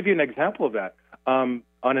 I'll give you an example of that.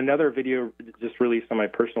 On another video just released on my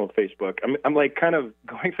personal Facebook, I'm like kind of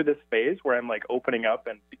going through this phase where I'm like opening up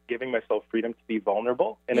and giving myself freedom to be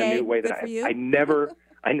vulnerable in a new way that I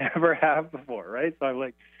never have before, right? So I'm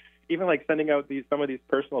like, even like sending out some of these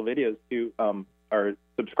personal videos to our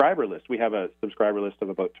subscriber list. We have a subscriber list of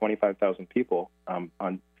about 25,000 people from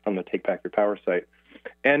the Take Back Your Power site.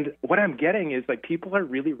 And what I'm getting is like people are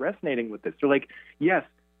really resonating with this. They're like, yes,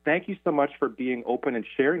 thank you so much for being open and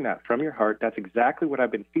sharing that from your heart. That's exactly what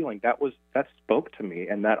I've been feeling. That spoke to me,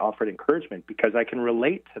 and that offered encouragement because I can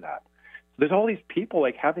relate to that. So there's all these people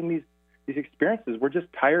like having these experiences. We're just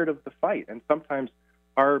tired of the fight, and sometimes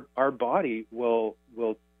our body will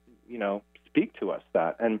speak to us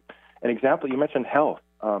that. And an example, you mentioned health.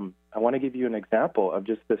 I want to give you an example of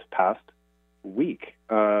just this past week.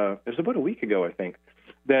 It was about a week ago, I think,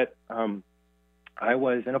 that I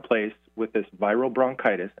was in a place with this viral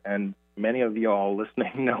bronchitis, and many of y'all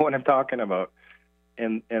listening know what I'm talking about.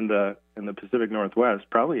 In the Pacific Northwest,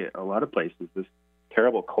 probably a lot of places, this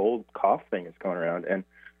terrible cold cough thing is going around. And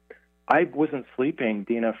I wasn't sleeping,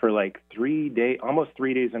 Dina, for like almost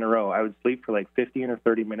 3 days in a row. I would sleep for like 15 or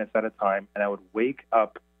 30 minutes at a time, and I would wake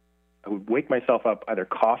myself up either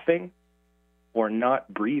coughing or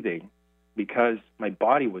not breathing because my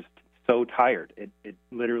body was so tired. It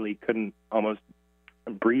literally couldn't almost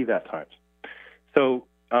breathe at times. So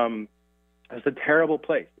it was a terrible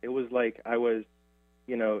place. It was like I was,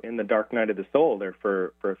 in the dark night of the soul there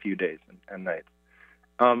for a few days and nights.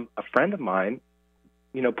 A friend of mine,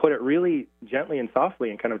 put it really gently and softly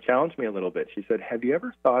and kind of challenged me a little bit. She said, have you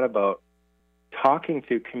ever thought about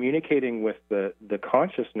communicating with the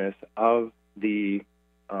consciousness of the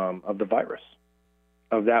virus,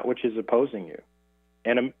 of that which is opposing you?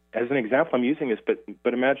 And as an example, I'm using this,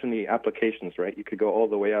 but imagine the applications, right? You could go all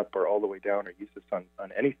the way up or all the way down, or use this on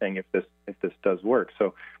anything if this does work.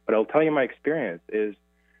 So, but I'll tell you my experience is,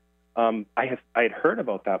 I had heard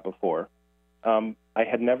about that before. I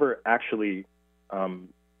had never actually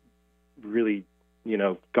really,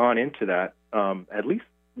 gone into that, at least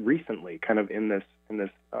recently, kind of in this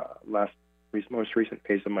most recent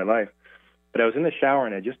phase of my life. But I was in the shower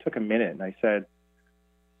and I just took a minute and I said,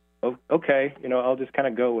 oh, okay, I'll just kind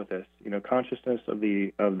of go with this, consciousness of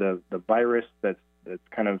the virus that's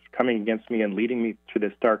kind of coming against me and leading me to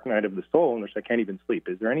this dark night of the soul in which I can't even sleep.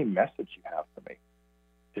 Is there any message you have for me?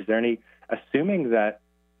 Is there any, assuming that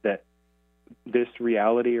this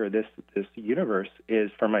reality or this universe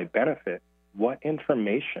is for my benefit, what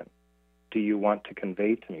information do you want to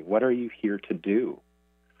convey to me? What are you here to do?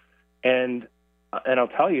 And I'll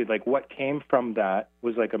tell you, like, what came from that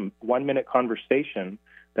was like a 1-minute conversation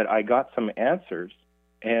that I got some answers,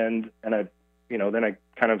 and I, then I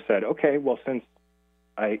kind of said, okay, well, since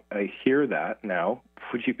I hear that now,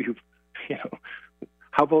 would you be,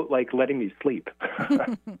 how about like letting me sleep?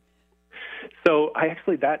 So I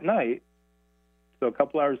actually that night, so a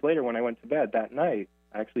couple hours later when I went to bed that night,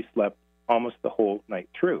 I actually slept almost the whole night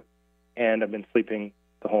through, and I've been sleeping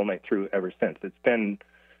the whole night through ever since. It's been,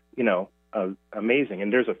 amazing.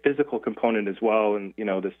 And there's a physical component as well, and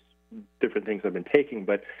this different things I've been taking,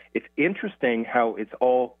 but it's interesting how it's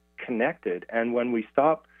all connected. And when we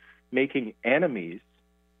stop making enemies,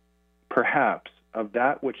 perhaps, of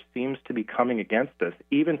that which seems to be coming against us,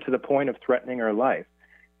 even to the point of threatening our life,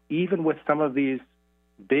 even with some of these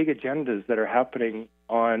big agendas that are happening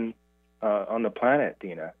on the planet,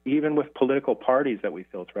 Dina, even with political parties that we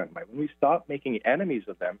feel threatened by, when we stop making enemies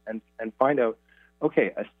of them and find out,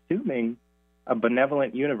 okay, assuming a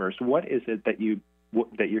benevolent universe, what is it that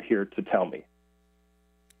you're here to tell me?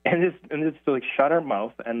 and just to like shut our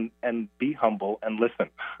mouth and be humble and listen.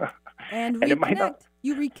 And it might reconnect. not.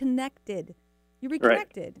 You reconnected. You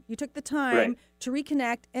reconnected. You took the time to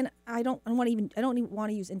reconnect, and I don't even want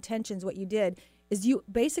to use intentions. What you did is you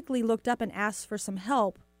basically looked up and asked for some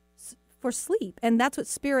help for sleep, and that's what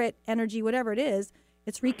spirit, energy, whatever it is.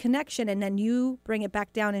 It's reconnection, and then you bring it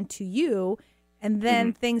back down into you, and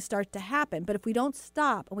then things start to happen. But if we don't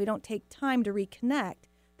stop and we don't take time to reconnect,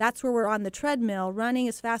 that's where we're on the treadmill, running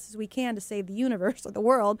as fast as we can to save the universe or the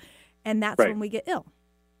world, and that's when we get ill.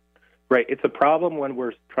 Right. It's a problem when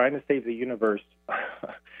we're trying to save the universe,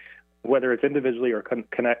 whether it's individually or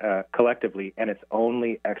collectively, and it's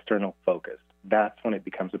only external focused. That's when it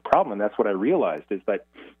becomes a problem. And that's what I realized is that,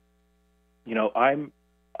 you know,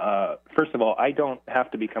 first of all, I don't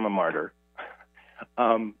have to become a martyr.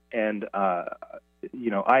 You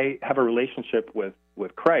know, I have a relationship with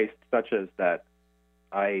Christ such as that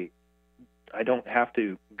I don't have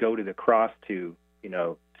to go to the cross to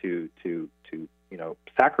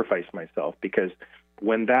sacrifice myself, because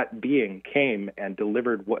when that being came and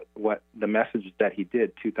delivered what the message that he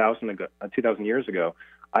did 2,000 years ago,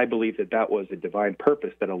 I believe that was a divine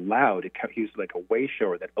purpose that allowed it. He was like a way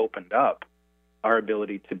shower that opened up our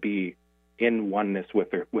ability to be in oneness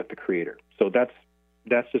with the Creator. So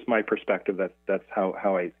that's just my perspective. That's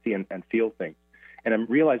how I see and feel things. And I'm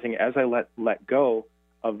realizing as I let go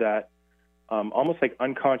of that, almost like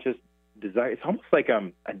unconscious desire. It's almost like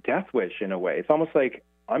a death wish in a way. It's almost like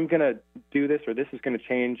I'm going to do this, or this is going to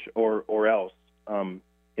change, or else, you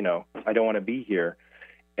know, I don't want to be here.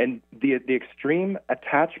 And the extreme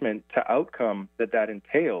attachment to outcome that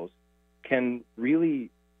entails can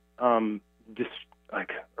really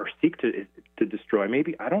seek to destroy.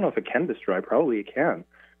 Maybe, I don't know if it can destroy. Probably it can.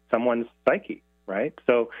 Someone's psyche, right?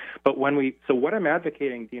 So what I'm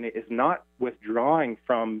advocating, Dina, is not withdrawing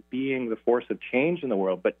from being the force of change in the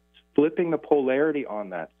world, but flipping the polarity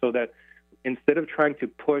on that, so that instead of trying to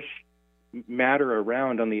push matter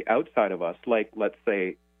around on the outside of us, like, let's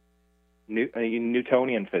say,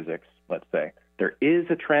 Newtonian physics, let's say, there is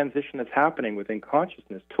a transition that's happening within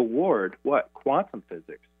consciousness toward what? Quantum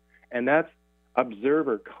physics. And that's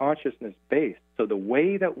observer consciousness based. So the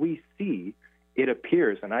way that we see it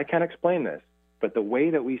appears, and I can't explain this, but the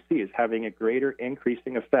way that we see is having a greater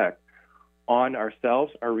increasing effect on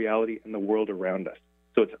ourselves, our reality, and the world around us.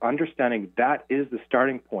 So it's understanding that is the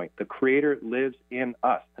starting point. The Creator lives in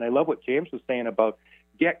us. And I love what James was saying about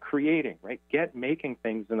get creating, right? Get making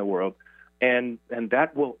things in the world. And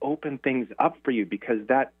that will open things up for you, because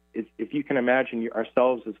that is, if you can imagine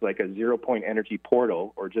ourselves as like a 0-point energy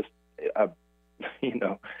portal, or just, I don't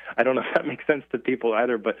know if that makes sense to people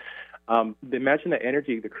either, but imagine the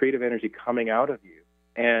energy, the creative energy coming out of you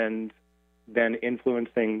and then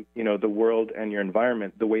influencing, the world and your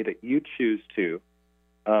environment the way that you choose to.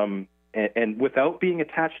 And without being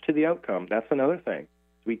attached to the outcome. That's another thing.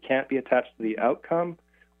 We can't be attached to the outcome,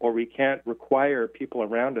 or we can't require people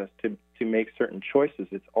around us to make certain choices.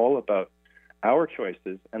 It's all about our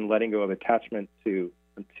choices and letting go of attachment to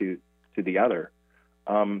the other.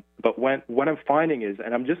 But what I'm finding is,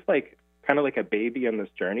 and I'm just like kind of like a baby on this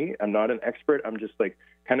journey. I'm not an expert. I'm just like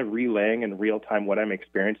kind of relaying in real time what I'm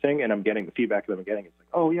experiencing, and I'm getting the feedback that I'm getting. It's like,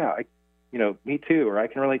 oh yeah, me too, or I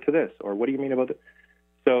can relate to this, or what do you mean about it?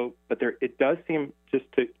 So, but it does seem just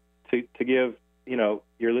to give,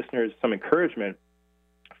 your listeners some encouragement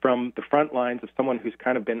from the front lines of someone who's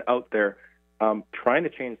kind of been out there trying to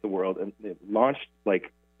change the world and launched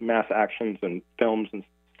like mass actions and films and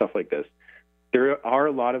stuff like this. There are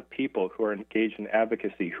a lot of people who are engaged in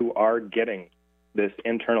advocacy who are getting this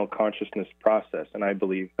internal consciousness process, and I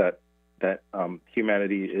believe that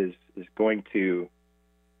humanity is going to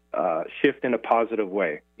shift in a positive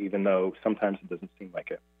way, even though sometimes it doesn't seem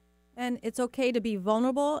like it. And it's okay to be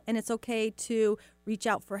vulnerable, and it's okay to reach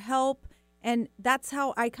out for help. And that's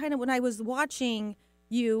how I kind of, when I was watching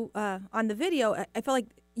you on the video, I felt like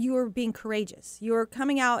you were being courageous. You were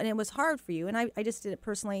coming out, and it was hard for you. And I just did it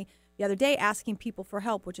personally the other day, asking people for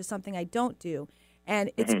help, which is something I don't do.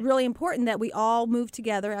 And it's really important that we all move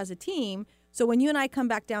together as a team. So when you and I come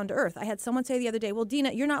back down to earth, I had someone say the other day, well,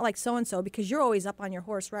 Dina, you're not like so-and-so because you're always up on your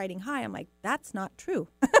horse riding high. I'm like, that's not true.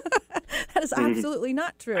 That is absolutely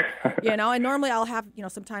not true. And normally I'll have,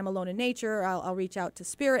 some time alone in nature. I'll reach out to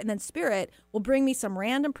spirit, and then spirit will bring me some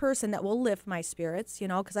random person that will lift my spirits,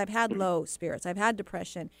 because I've had low spirits. I've had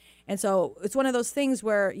depression. And so it's one of those things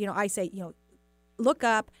where, I say, look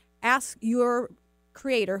up, ask your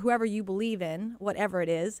creator, whoever you believe in, whatever it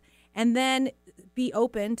is, and then be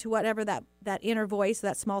open to whatever that inner voice,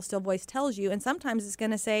 that small, still voice tells you. And sometimes it's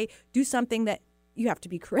going to say, do something that you have to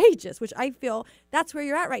be courageous, which I feel that's where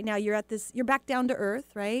you're at right now. You're back down to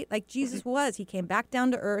earth, right? Like Jesus was. He came back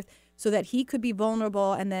down to earth so that he could be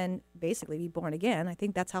vulnerable and then basically be born again. I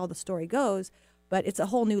think that's how the story goes. But it's a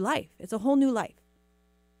whole new life. It's a whole new life.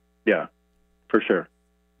 Yeah, for sure.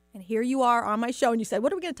 And here you are on my show, and you said,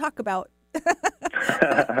 what are we going to talk about? So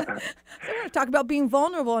we're going to talk about being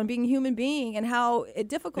vulnerable and being a human being and how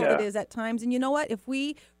difficult it is at times. And you know what? If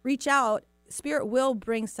we reach out, Spirit will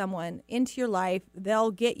bring someone into your life.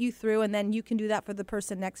 They'll get you through, and then you can do that for the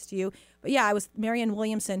person next to you. But yeah, I was Marianne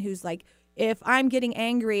Williamson, who's like, if I'm getting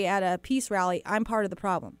angry at a peace rally, I'm part of the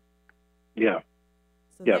problem. Yeah.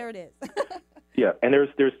 So there it is. Yeah, and there's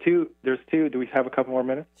two. Do we have a couple more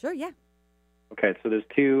minutes? Sure. Yeah. Okay, so there's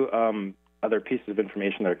two other pieces of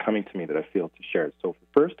information that are coming to me that I feel to share. So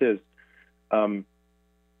first is 3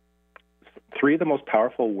 of the most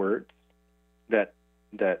powerful words that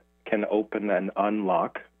can open and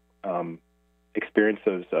unlock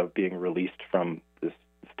experiences of being released from this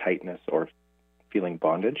tightness or feeling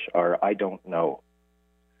bondage are "I don't know."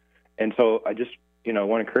 And so I just want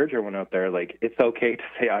to encourage everyone out there, like, it's okay to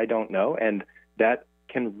say "I don't know," and that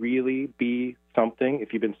can really be something.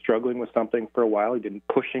 If you've been struggling with something for a while, you've been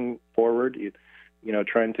pushing forward,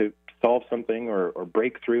 trying to solve something or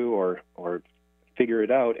break through or figure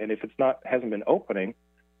it out, and if it's hasn't been opening,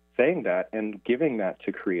 saying that and giving that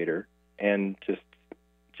to Creator and just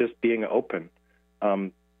being open,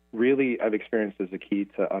 really I've experienced as a key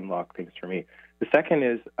to unlock things for me. The second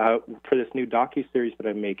is for this new docu-series that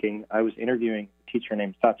I'm making, I was interviewing a teacher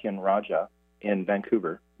named Satyan Raja in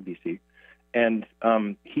Vancouver, BC, and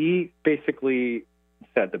he basically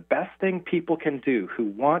said the best thing people can do who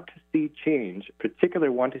want to see change,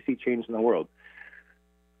 particularly want to see change in the world,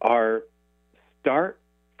 are start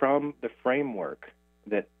from the framework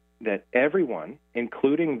that everyone,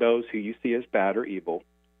 including those who you see as bad or evil,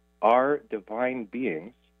 are divine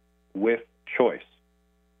beings with choice.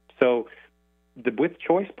 So the with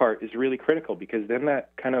choice part is really critical, because then that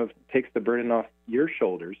kind of takes the burden off your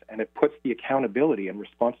shoulders and it puts the accountability and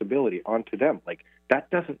responsibility onto them. Like, that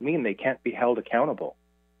doesn't mean they can't be held accountable,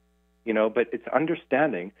 but it's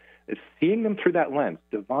understanding, it's seeing them through that lens,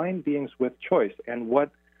 divine beings with choice. And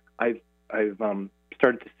what I've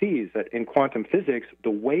started to see is that in quantum physics, the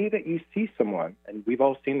way that you see someone, and we've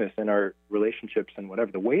all seen this in our relationships and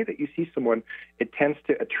whatever, the way that you see someone, it tends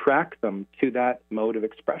to attract them to that mode of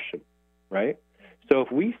expression, right? So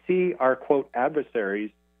if we see our, quote,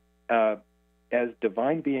 adversaries as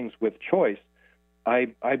divine beings with choice,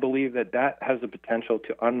 I believe that has the potential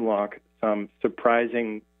to unlock some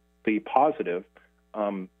surprisingly positive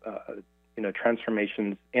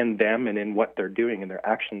transformations in them and in what they're doing in their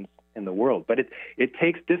actions in the world. But it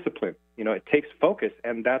takes discipline, it takes focus,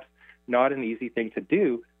 and that's not an easy thing to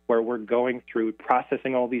do, where we're going through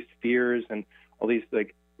processing all these fears and all these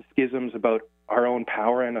like schisms about our own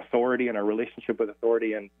power and authority and our relationship with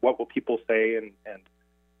authority and what will people say and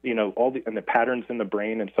all the patterns in the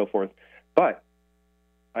brain and so forth. But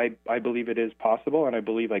I believe it is possible, and I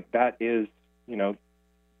believe like that is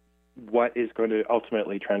what is going to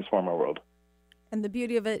ultimately transform our world. And the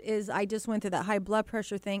beauty of it is I just went through that high blood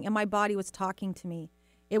pressure thing, and my body was talking to me.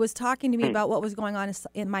 It was talking to me about what was going on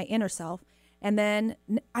in my inner self. And then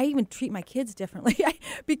I even treat my kids differently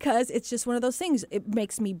because it's just one of those things. It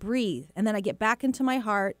makes me breathe. And then I get back into my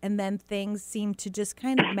heart, and then things seem to just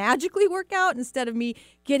kind of magically work out instead of me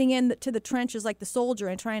getting into the trenches like the soldier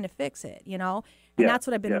and trying to fix it, And that's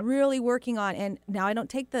what I've been really working on. And now I don't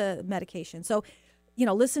take the medication. So,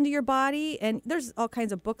 listen to your body. And there's all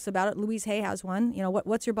kinds of books about it. Louise Hay has one.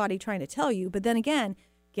 What's your body trying to tell you? But then again,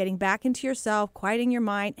 getting back into yourself, quieting your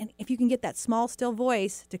mind. And if you can get that small, still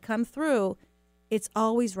voice to come through, it's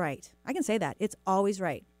always right. I can say that. It's always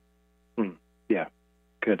right. Yeah,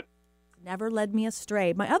 good. Never led me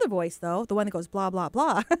astray. My other voice, though, the one that goes blah, blah,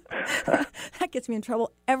 blah, that gets me in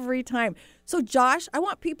trouble every time. So, Josh, I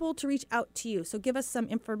want people to reach out to you. So give us some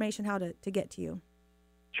information how to get to you.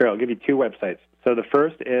 Sure. I'll give you 2 websites. So the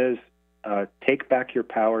first is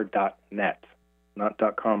takebackyourpower.net,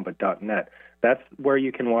 not .com, but .net. That's where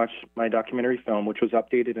you can watch my documentary film, which was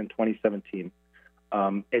updated in 2017.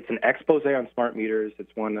 It's an expose on smart meters.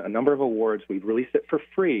 It's won a number of awards. We've released it for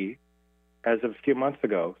free as of a few months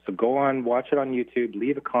ago. So go on, watch it on YouTube,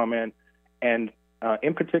 leave a comment, and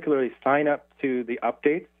in particular, sign up to the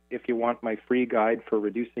updates if you want my free guide for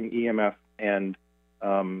reducing EMF and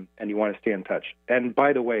you want to stay in touch. And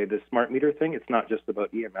by the way, the smart meter thing, it's not just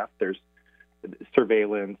about EMF. There's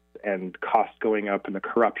surveillance and costs going up and the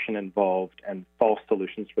corruption involved and false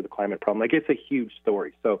solutions for the climate problem. Like, it's a huge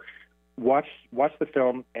story. So watch the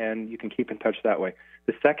film, and you can keep in touch that way.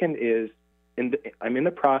 The second is I'm in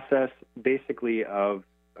the process, basically, of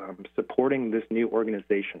supporting this new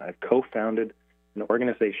organization. I've co-founded an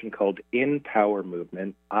organization called InPower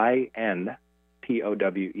Movement, INPOWER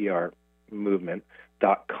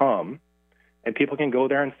movement.com, and people can go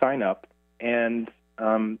there and sign up. And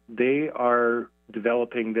they are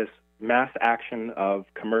developing this mass action of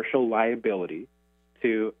commercial liability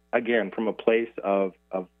to, again, from a place of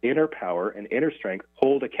inner power and inner strength,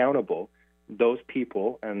 hold accountable those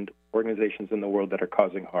people and organizations in the world that are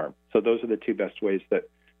causing harm. So those are the two best ways that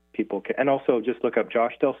people can. And also just look up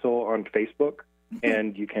Josh Del Sol on Facebook,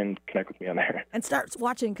 and you can connect with me on there. And start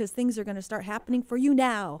watching, because things are going to start happening for you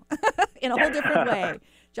now in a whole different way.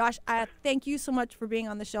 Josh, thank you so much for being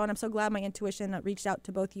on the show, and I'm so glad my intuition reached out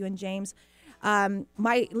to both you and James.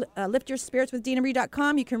 Lift Your Spirits with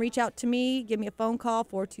DinaMarie.com. You can reach out to me. Give me a phone call,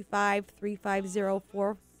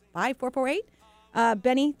 425-350-45448.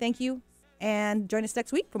 Benny, thank you. And join us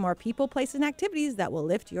next week for more people, places, and activities that will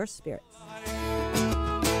lift your spirits.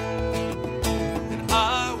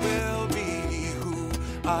 I will be who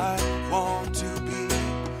I want to